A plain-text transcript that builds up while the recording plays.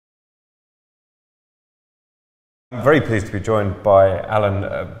I'm very pleased to be joined by Alan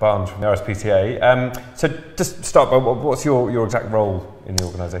Barnes from the RSPCA. So just start by, what's your exact role in the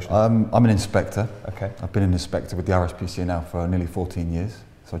organisation? I'm an inspector. Okay. I've been an inspector with the RSPCA now for nearly 14 years.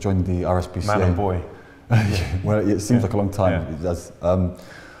 So I joined the RSPCA. Man and boy. Well, it seems like a long time. Yeah. It does.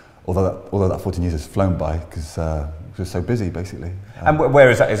 Although that 14 years has flown by because we're so busy, basically. And where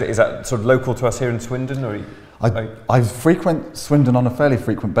is that? Is that sort of local to us here in Swindon? Or I frequent Swindon on a fairly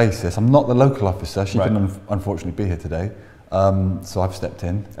frequent basis. I'm not the local officer. She couldn't unfortunately be here today, so I've stepped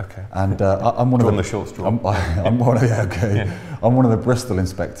in. Okay. And I'm one of the short straw. I'm one of I'm one of the Bristol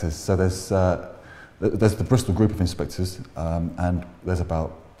inspectors. So there's the Bristol group of inspectors, and there's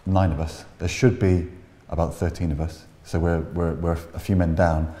about 9 of us. There should be about 13 of us. So we're a few men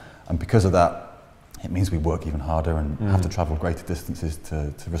down, and because of that, it means we work even harder and have to travel greater distances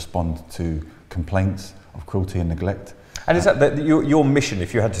to respond to complaints of cruelty and neglect. And is that your mission,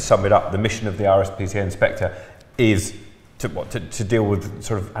 if you had to sum it up, the mission of the RSPCA Inspector is to deal with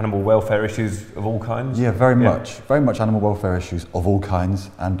sort of animal welfare issues of all kinds? Yeah, very much animal welfare issues of all kinds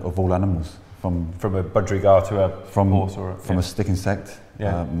and of all animals. From a budgerigar to a horse or a stick insect,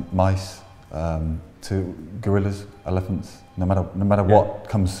 mice, to gorillas, elephants. No matter what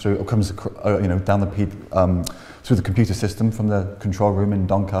comes through, or comes down through the computer system from the control room in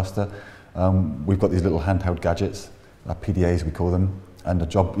Doncaster. We've got these little handheld gadgets, PDAs we call them, and a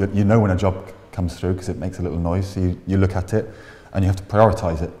job. You know when a job comes through because it makes a little noise. So you look at it, and you have to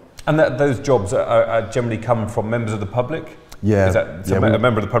prioritise it. And those jobs are generally come from members of the public. Yeah. Is that a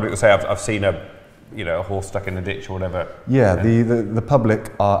member of the public will say, "I've seen a horse stuck in a ditch" or whatever? Yeah. The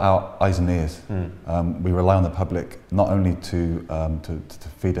public are our eyes and ears. We rely on the public not only to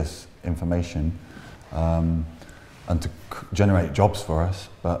feed us information and to generate jobs for us,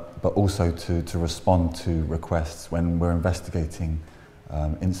 but also to respond to requests when we're investigating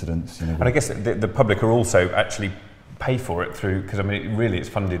incidents. And I guess the public are also actually pay for it through, because I mean, it's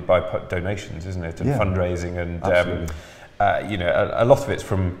funded by donations, isn't it? And fundraising and a lot of it's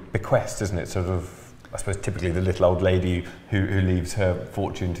from bequests, isn't it? Sort of. I suppose typically the little old lady who leaves her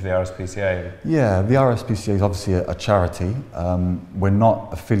fortune to the RSPCA. Yeah, the RSPCA is obviously a charity. We're not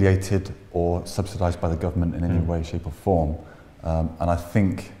affiliated or subsidised by the government in any way, shape or form. And I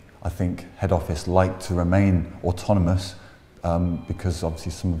think head office like to remain autonomous because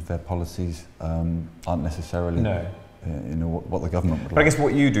obviously some of their policies aren't necessarily what the government would like. But I guess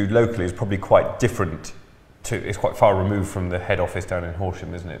what you do locally is probably quite different. It's quite far removed from the head office down in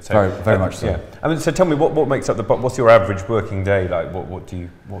Horsham, isn't it? So, very much so. Yeah. I mean, so tell me, what makes up what's your average working day like? What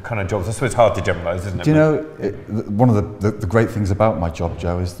kind of jobs? I suppose it's hard to generalise, isn't it? Do you know, one of the great things about my job,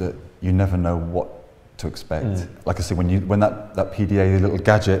 Joe, is that you never know what to expect. Like I say, when that PDA, the little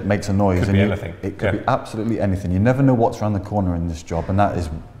gadget, makes a noise, it could be absolutely anything. You never know what's around the corner in this job, and that is,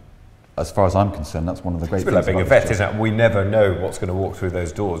 as far as I'm concerned, that's one of the great things. It's a bit like being a vet, isn't it? We never know what's going to walk through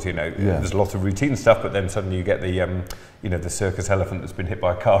those doors. There's a lot of routine stuff, but then suddenly you get the circus elephant that's been hit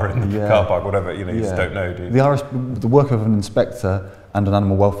by a car in the car park, whatever. You just don't know, do you? The work of an inspector and an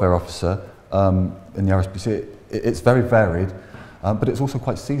animal welfare officer in the RSPCA, it's very varied, but it's also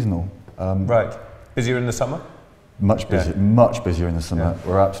quite seasonal. Right. Busier in the summer? Much busier in the summer.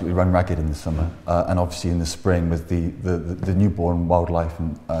 We're absolutely run ragged in the summer, and obviously in the spring with the newborn wildlife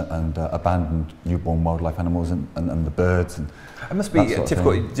and abandoned newborn wildlife animals and the birds. And it must be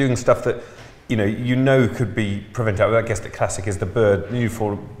difficult doing stuff that could be prevented. I guess the classic is the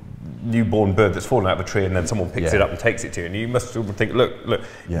newborn bird that's fallen out of a tree, and then someone picks it up and takes it to you, and you must sort of think, look,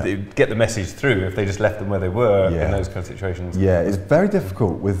 get the message through if they just left them where they were in those kind of situations. Yeah, it's very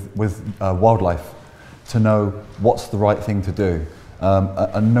difficult with wildlife to know what's the right thing to do,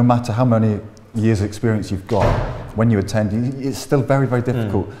 and no matter how many years of experience you've got, when you attend, it's still very, very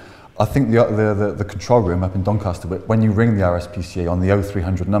difficult. I think the control room up in Doncaster, when you ring the RSPCA on the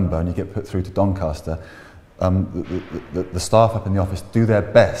 0300 number and you get put through to Doncaster, the staff up in the office do their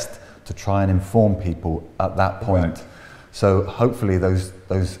best to try and inform people at that point. Right. So hopefully the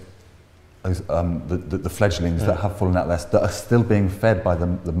fledglings that have fallen out that are still being fed by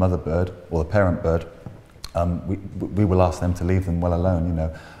the mother bird or the parent bird, we will ask them to leave them well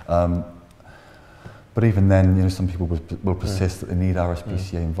alone, but even then, some people will persist that they need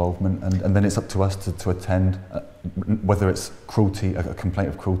RSPCA involvement, and then it's up to us to attend, whether it's cruelty, a complaint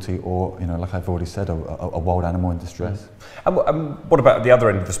of cruelty, or like I've already said, a wild animal in distress. And what about the other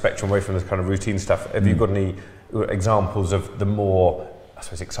end of the spectrum, away from this kind of routine stuff? Have you got any examples of the more, I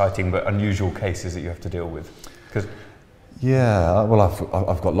suppose, exciting but unusual cases that you have to deal with? Yeah, well,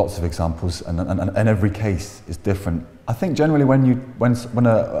 I've got lots of examples, and every case is different. I think generally when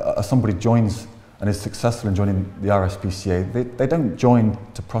somebody joins and is successful in joining the RSPCA, they don't join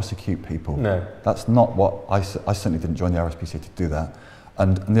to prosecute people. No. That's not what I certainly didn't join the RSPCA to do that.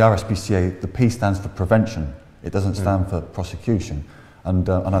 And the RSPCA, the P stands for prevention. It doesn't stand for prosecution. And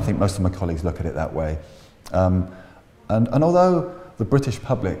I think most of my colleagues look at it that way. And although the British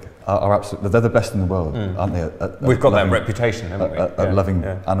public are absolutely, they're the best in the world, aren't they? We've got that reputation, haven't we? At loving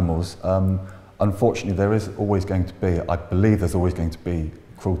animals. Unfortunately, there is always going to be, I believe there's always going to be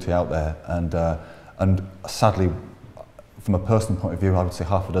cruelty out there. And sadly, from a personal point of view, I would say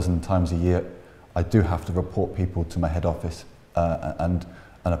half a dozen times a year, I do have to report people to my head office, and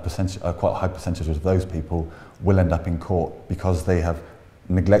a quite high percentage of those people will end up in court because they have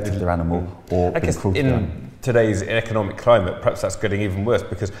neglected their animal or been cruel to them. Today's economic climate, perhaps that's getting even worse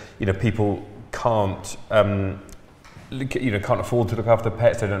because people can't can't afford to look after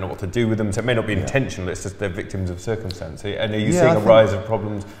pets. They don't know what to do with them. So it may not be intentional. It's just they're victims of circumstance. And are you seeing a rise of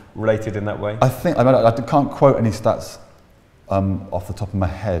problems related in that way? I think I can't quote any stats off the top of my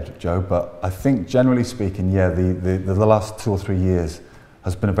head, Joe, but I think generally speaking, the last 2 or 3 years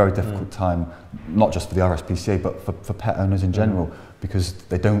has been a very difficult time, not just for the RSPCA, but for pet owners in general, because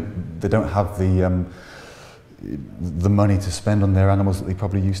they don't have the money to spend on their animals that they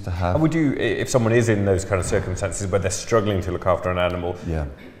probably used to have. And would you, if someone is in those kind of circumstances where they're struggling to look after an animal,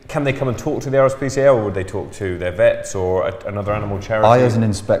 can they come and talk to the RSPCA, or would they talk to their vets or another animal charity? I, as an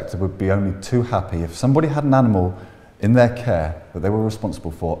inspector, would be only too happy if somebody had an animal in their care that they were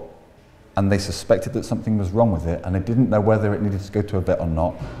responsible for, and they suspected that something was wrong with it, and they didn't know whether it needed to go to a vet or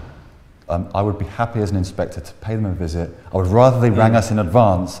not. I would be happy as an inspector to pay them a visit. I would rather they rang us in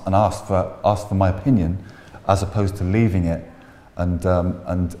advance and asked for my opinion, as opposed to leaving it and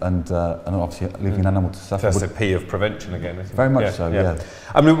obviously leaving an animal to suffer. That's the P of prevention again, isn't it? Very much so, yeah.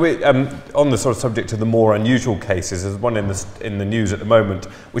 I mean, on the sort of subject of the more unusual cases, there's one in the news at the moment,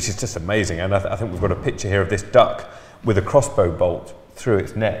 which is just amazing, and I think we've got a picture here of this duck with a crossbow bolt through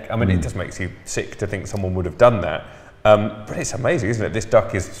its neck. I mean, it just makes you sick to think someone would have done that. But it's amazing, isn't it? This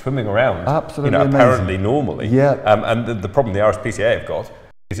duck is swimming around, apparently normally. Yeah. And the problem the RSPCA have got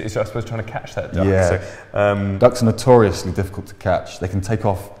is I suppose trying to catch that duck. Yeah. So, ducks are notoriously difficult to catch. They can take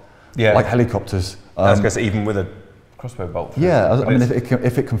off like helicopters. I was going to say, even with a crossbow bolt. Yeah, I mean,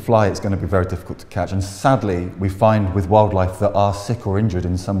 if it can fly, it's going to be very difficult to catch. And sadly, we find with wildlife that are sick or injured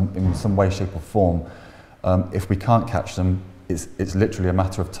in some way, shape, or form, if we can't catch them, it's literally a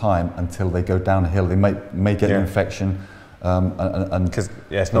matter of time until they go downhill. They may get an infection, because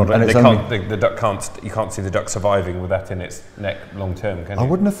it's not. The duck can't. You can't see the duck surviving with that in its neck long term, can you? I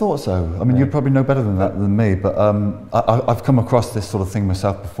wouldn't have thought so. I mean, you'd probably know better than me. But I've come across this sort of thing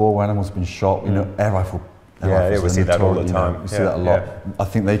myself before, where animals have been shot. Air rifle. We see that all the time. We see that a lot. I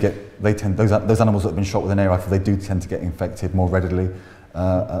think those animals that have been shot with an air rifle, they do tend to get infected more readily.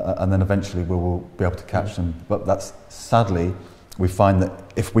 And then eventually we will be able to catch them. But that's sadly, we find that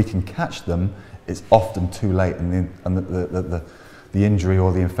if we can catch them, it's often too late, and the injury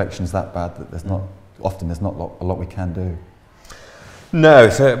or the infection is that bad that there's not a lot we can do. No,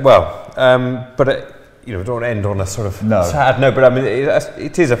 so but we don't want to end on a sort of sad note. But I mean,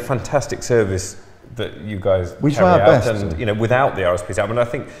 it is a fantastic service that you guys carry out, best, and without the RSPCA. I mean, I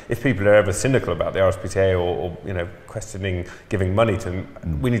think if people are ever cynical about the RSPCA or questioning giving money to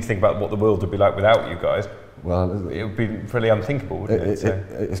them, we need to think about what the world would be like without you guys. Well, it would be really unthinkable, wouldn't it?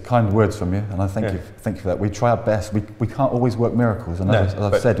 It's kind words from you, and I thank you for that. We try our best. We can't always work miracles, and as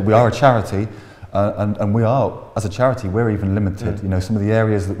I've said, we are a charity, and we are, as a charity, we're even limited. Some of the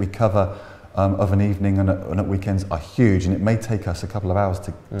areas that we cover of an evening and at weekends are huge, and it may take us a couple of hours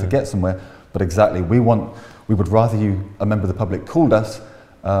to get somewhere. But exactly, we would rather a member of the public called us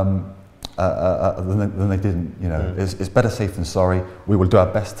than they didn't. It's better safe than sorry. We will do our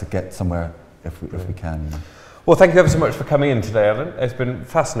best to get somewhere if we can. Well, thank you ever so much for coming in today, Alan. It's been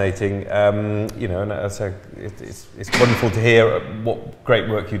fascinating. And so it's wonderful to hear what great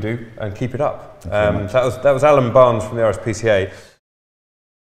work you do, and keep it up. That was Alan Barnes from the RSPCA.